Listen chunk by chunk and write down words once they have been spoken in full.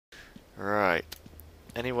Right.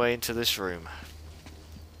 Any way into this room?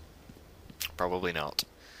 Probably not.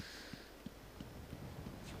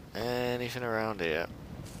 Anything around here?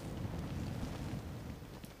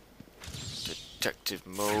 Detective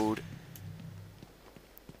mode.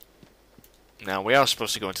 Now, we are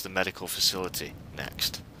supposed to go into the medical facility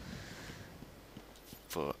next.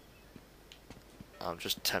 But I'm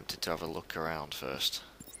just tempted to have a look around first.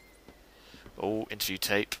 Oh, interview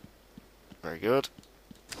tape. Very good.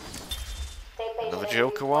 Another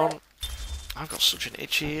Joker one. I've got such an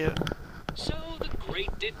itch here. So the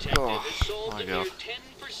great detective has solved my a mere God.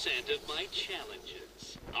 10% of my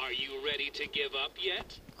challenges. Are you ready to give up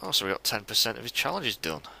yet? Oh, so we got 10% of his challenges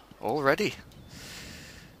done. Already.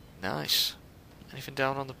 Nice. Anything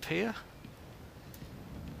down on the pier?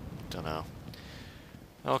 Don't know.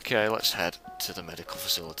 Okay, let's head to the medical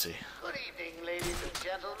facility. Good evening, ladies and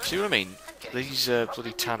gentlemen. See what I mean? These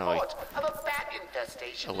bloody tannoy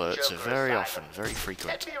alerts are very often, very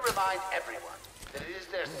frequent. Let me remind everyone that it is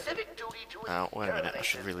their civic duty to Now, wait a minute, I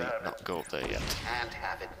should really not go up there yet. and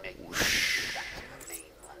have it make Whoosh. back to the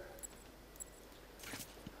mainland.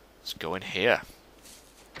 Let's go in here.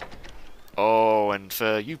 Oh, and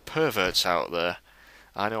for you perverts out there,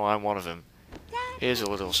 I know I'm one of them. Here's a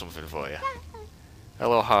little something for you.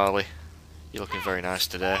 Hello, Harley. You're looking very nice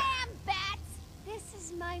today. Bats! This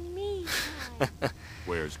is my me time.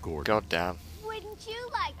 Where's Gordon? God damn. Wouldn't you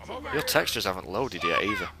like to know? Your textures haven't loaded yet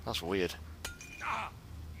either. That's weird.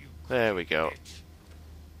 There we go.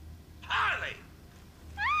 Harley!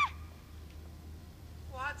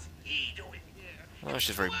 What's he doing here? Oh,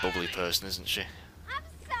 she's a very bubbly person, isn't she? I'm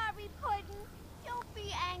sorry, Puddin'. Don't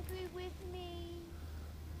be angry with me.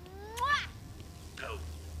 Mwah! Oh,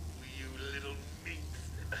 you little minx.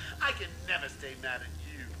 I can never stay mad at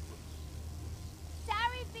you.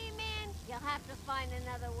 Sorry, B-Man. You'll have to find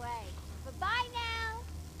another way. Bye-bye now.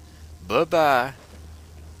 Bye-bye.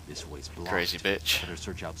 This way's blocked. Crazy bitch. Better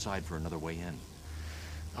search outside for another way in.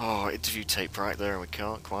 Oh, interview tape right there and we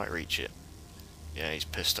can't quite reach it. Yeah, he's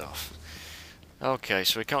pissed off. Okay,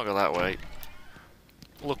 so we can't go that way.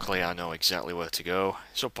 Luckily, I know exactly where to go.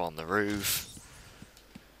 It's up on the roof.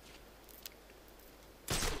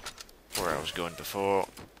 Where I was going before.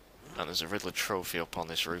 And there's a Riddler trophy up on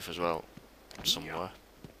this roof as well. Somewhere.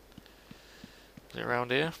 Is it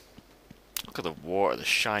around here? Look at the water, the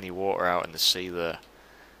shiny water out in the sea there.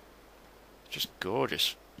 Just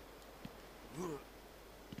gorgeous.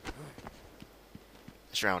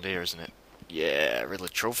 It's around here, isn't it? Yeah, Riddler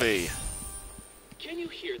trophy. Can you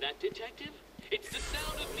hear that, detective? It's the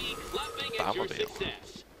sound of me clapping at your Batmobile.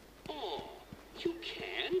 success. Oh, you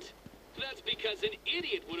can't? That's because an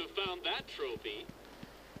idiot would have found that trophy.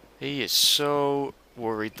 He is so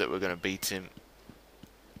worried that we're going to beat him.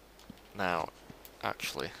 Now,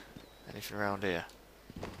 actually, anything around here?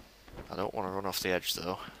 I don't want to run off the edge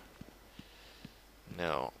though.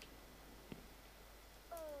 No.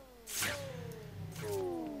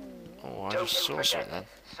 Oh, I just saw something then.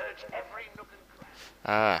 Search every nook and cranny.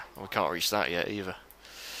 Ah, we can't reach that yet either.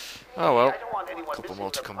 Oh well, I don't want anyone a couple missing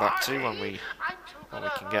more to the come back to party. when we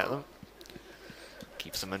can get them.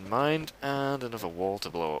 Keep them in mind, and another wall to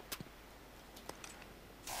blow up.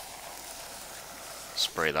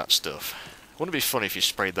 Spray that stuff. Wouldn't it be funny if you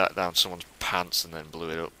sprayed that down someone's pants and then blew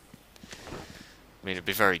it up? I mean, it'd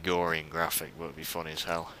be very gory and graphic, but it'd be funny as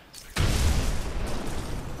hell.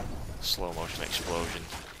 Slow motion explosion.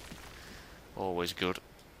 Always good.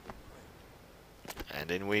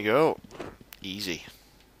 And in we go. Easy.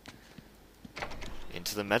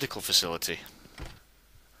 Into the medical facility.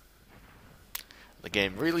 The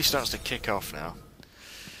game really starts to kick off now.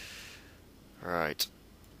 Right.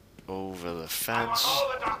 Over the I want fence.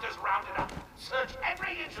 all the doctors rounded up. Search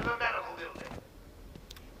every inch of the medical building.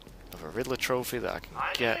 Of a Riddler trophy that I can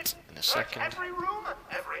I get mean, in a search second. every room,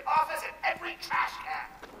 every office, and every trash can.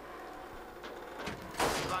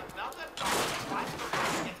 If another doctor tries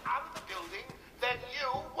to get out of the building, then you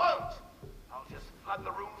won't. I'll just flood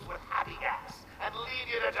the rooms with happy gas and leave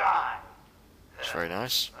you to die. It's very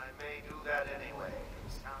nice. I may do that anyway.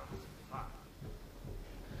 Sounds fun.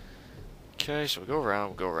 Okay, so we go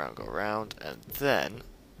around, go around, go around, and then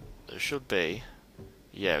there should be...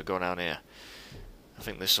 Yeah, we're going down here. I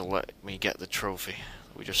think this will let me get the trophy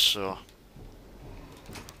that we just saw.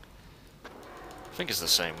 I think it's the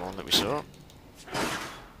same one that we saw.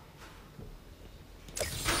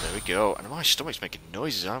 There we go. And my stomach's making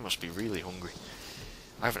noises. I must be really hungry.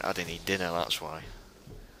 I haven't had any dinner, that's why.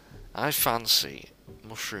 I fancy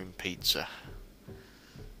mushroom pizza.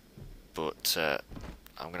 But I'm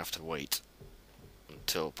going to have to wait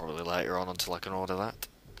until probably later on until I can order that.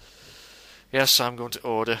 Yes, I'm going to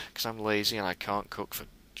order because I'm lazy and I can't cook for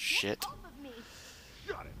Shit. Off of me.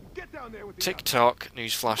 Got it. Get down there with the TikTok,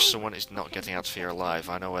 newsflash, someone is not getting out of here alive.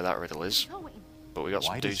 I know where that riddle is. Going. But we got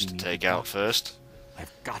some Why does dudes he to need take the out doctor? first.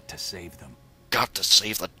 I've got to save them. Got to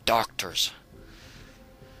save the doctors.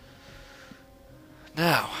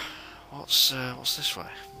 Now, what's this way?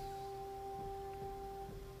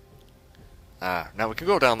 Now we can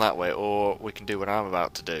go down that way, or we can do what I'm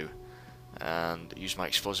about to do, and use my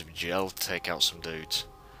explosive gel to take out some dudes.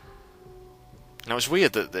 Now it's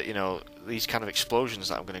weird that you know, these kind of explosions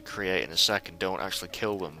that I'm going to create in a second don't actually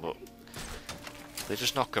kill them, but they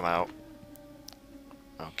just knock them out.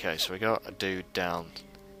 Okay, so we got a dude down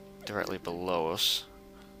directly below us.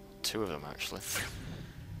 Two of them actually.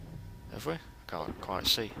 Have we? Can't quite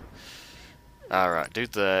see. Alright,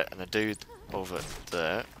 dude there, and a dude over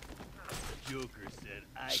there.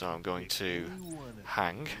 So I'm going to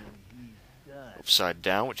hang upside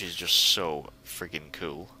down, which is just so friggin'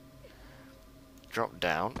 cool. Drop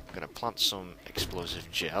down. I'm going to plant some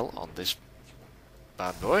explosive gel on this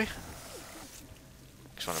bad boy.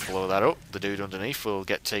 Just want to blow that up. The dude underneath will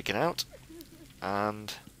get taken out.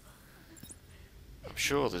 And I'm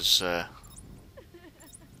sure there's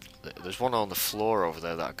one on the floor over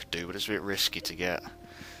there that I could do, but it's a bit risky to get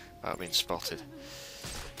without being spotted.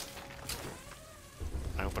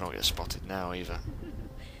 I hope I don't get spotted now either.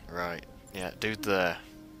 Right, yeah, dude there.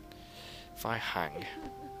 If I hang...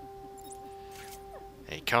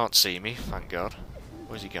 He can't see me, thank God.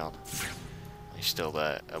 Where's he gone? He's still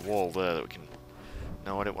there. A wall there that we can...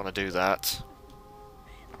 No, I didn't want to do that.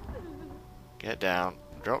 Get down,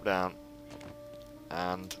 drop down,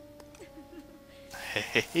 and...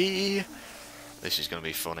 Hehehe! This is going to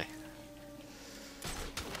be funny.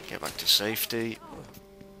 Get back to safety.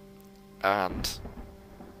 And...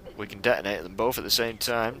 we can detonate them both at the same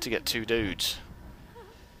time to get two dudes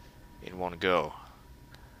in one go.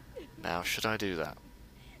 Now, should I do that?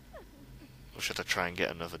 Or should I try and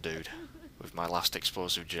get another dude with my last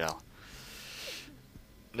explosive gel?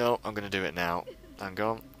 No, I'm going to do it now. Hang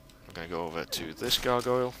on. I'm going to go over to this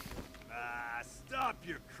gargoyle. Stop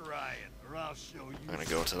your crying, or I'll show you. I'm going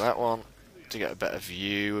to go to that one to get a better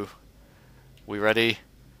view. We ready?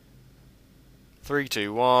 3,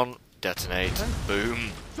 2, 1. Detonate.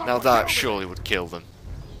 Boom. Now that surely would kill them.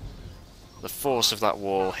 The force of that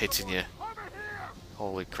wall hitting you.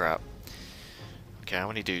 Holy crap. Okay, how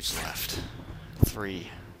many dudes left? 3.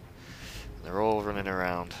 They're all running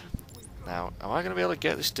around. Now, am I going to be able to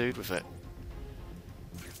get this dude with it?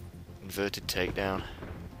 Inverted takedown.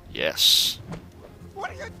 Yes. What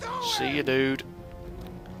are you doing? See you, dude.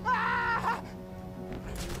 I'd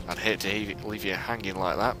hate to leave you hanging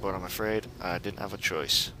like that, but I'm afraid I didn't have a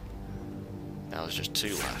choice. Now there's just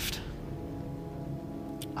 2 left.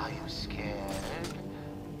 Are you scared?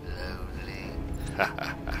 Lonely.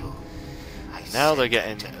 Now they're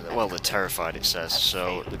getting, well, they're terrified, it says,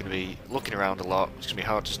 so they're going to be looking around a lot. It's going to be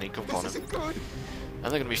hard to sneak up on them. Good. And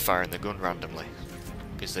they're going to be firing their gun randomly,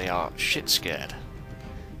 because they are shit scared.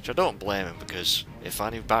 Which I don't blame them, because if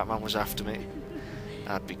I knew Batman was after me,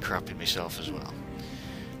 I'd be crapping myself as well.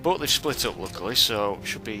 But they've split up, luckily, so it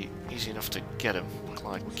should be easy enough to get them.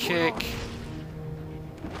 Glide kick.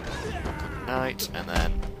 Good night, and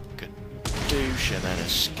then good douche, and then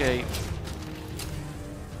escape.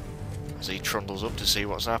 As he trundles up to see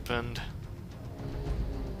what's happened.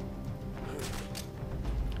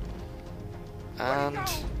 And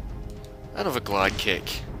another glide kick.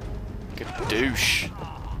 Good douche.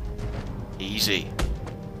 Easy.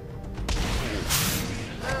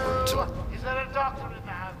 Brutal. Is there a doctor in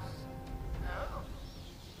the house? No.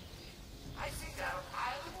 I see now.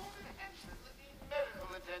 I wanted attention that need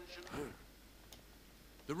medical attention.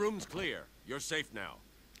 The room's clear. You're safe now.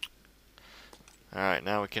 Alright,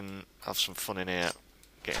 now we can have some fun in here.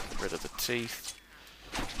 Getting rid of the teeth.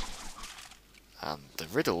 And the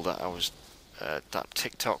riddle that I was... that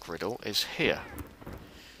TikTok riddle is here.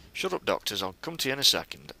 Shut up, doctors. I'll come to you in a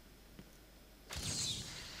second.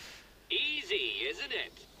 Easy, isn't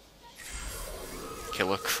it?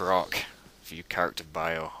 Killer Croc. View character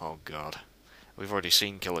bio. Oh god. We've already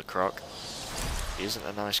seen Killer Croc. He isn't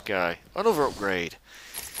a nice guy. Another upgrade.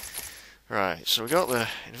 Right, so we got the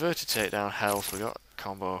inverted takedown health, we got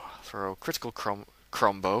combo throw, critical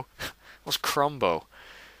crombo. What's crombo?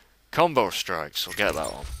 Combo strikes, we'll get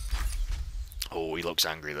that one. Oh, he looks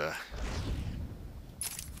angry there.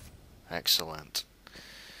 Excellent.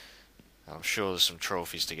 I'm sure there's some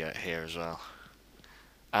trophies to get here as well.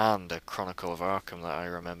 And a Chronicle of Arkham that I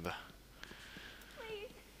remember. Please,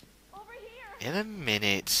 over here. In a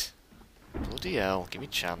minute. Bloody hell, give me a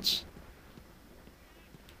chance.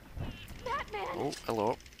 Batman. Oh,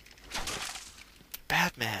 hello.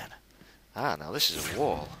 Batman. Ah, now this is a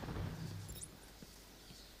wall.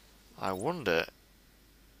 I wonder...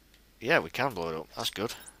 Yeah, we can blow it up. That's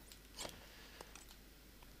good.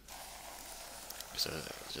 So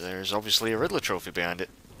there's obviously a Riddler trophy behind it.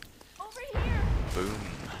 Over here. Boom.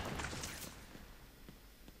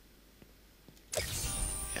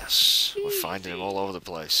 Yes, we're finding them all over the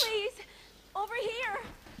place. Please. Over here.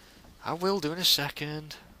 I will do in a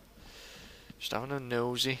second. Just having a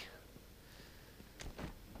nosy.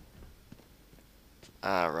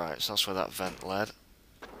 Ah, right, so that's where that vent led.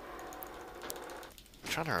 I'm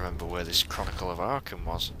trying to remember where this Chronicle of Arkham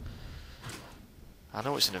was. I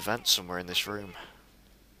know it's an event somewhere in this room.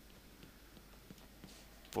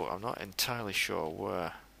 But I'm not entirely sure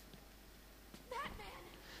where.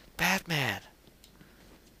 Batman!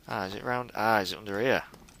 Ah, is it round? Ah, is it under here?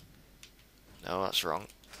 No, that's wrong.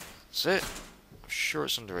 That's it. I'm sure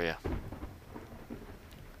it's under here.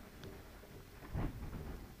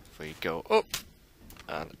 If we go up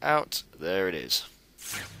and out, there it is.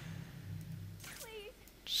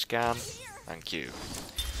 Scan. Thank you.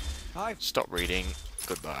 Hi. Stop reading.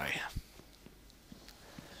 Goodbye.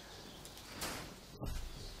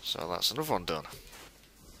 So that's another one done.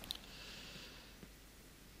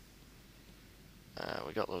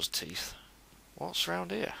 We got those teeth. What's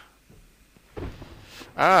around here?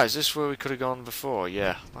 Ah, is this where we could have gone before?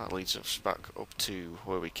 Yeah, that leads us back up to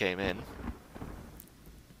where we came in.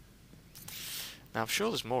 Now I'm sure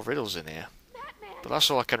there's more riddles in here. But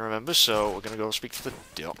that's all I can remember, so we're going to go speak to the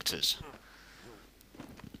doctors.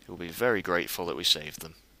 Who'll be very grateful that we saved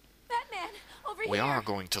them. Batman, over We here. are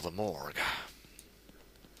going to the morgue.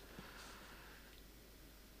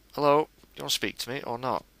 Hello, do you want to speak to me or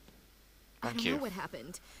not? Thank I don't you. know what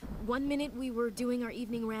happened. One minute we were doing our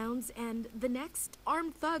evening rounds, and the next,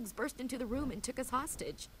 armed thugs burst into the room and took us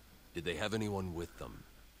hostage. Did they have anyone with them?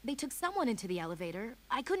 They took someone into the elevator.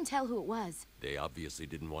 I couldn't tell who it was. They obviously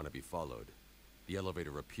didn't want to be followed. The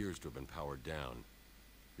elevator appears to have been powered down.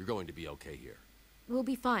 You're going to be okay here. We'll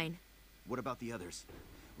be fine. What about the others?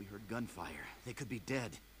 We heard gunfire. They could be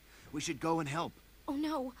dead. We should go and help. Oh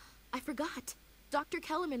no, I forgot. Dr.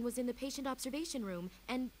 Kellerman was in the patient observation room,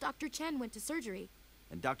 and Dr. Chen went to surgery.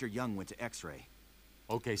 And Dr. Young went to X-ray.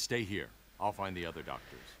 Okay, stay here. I'll find the other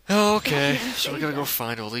doctors. Okay, Batman, so we're save gonna go us.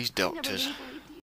 find all these I never doctors. really believed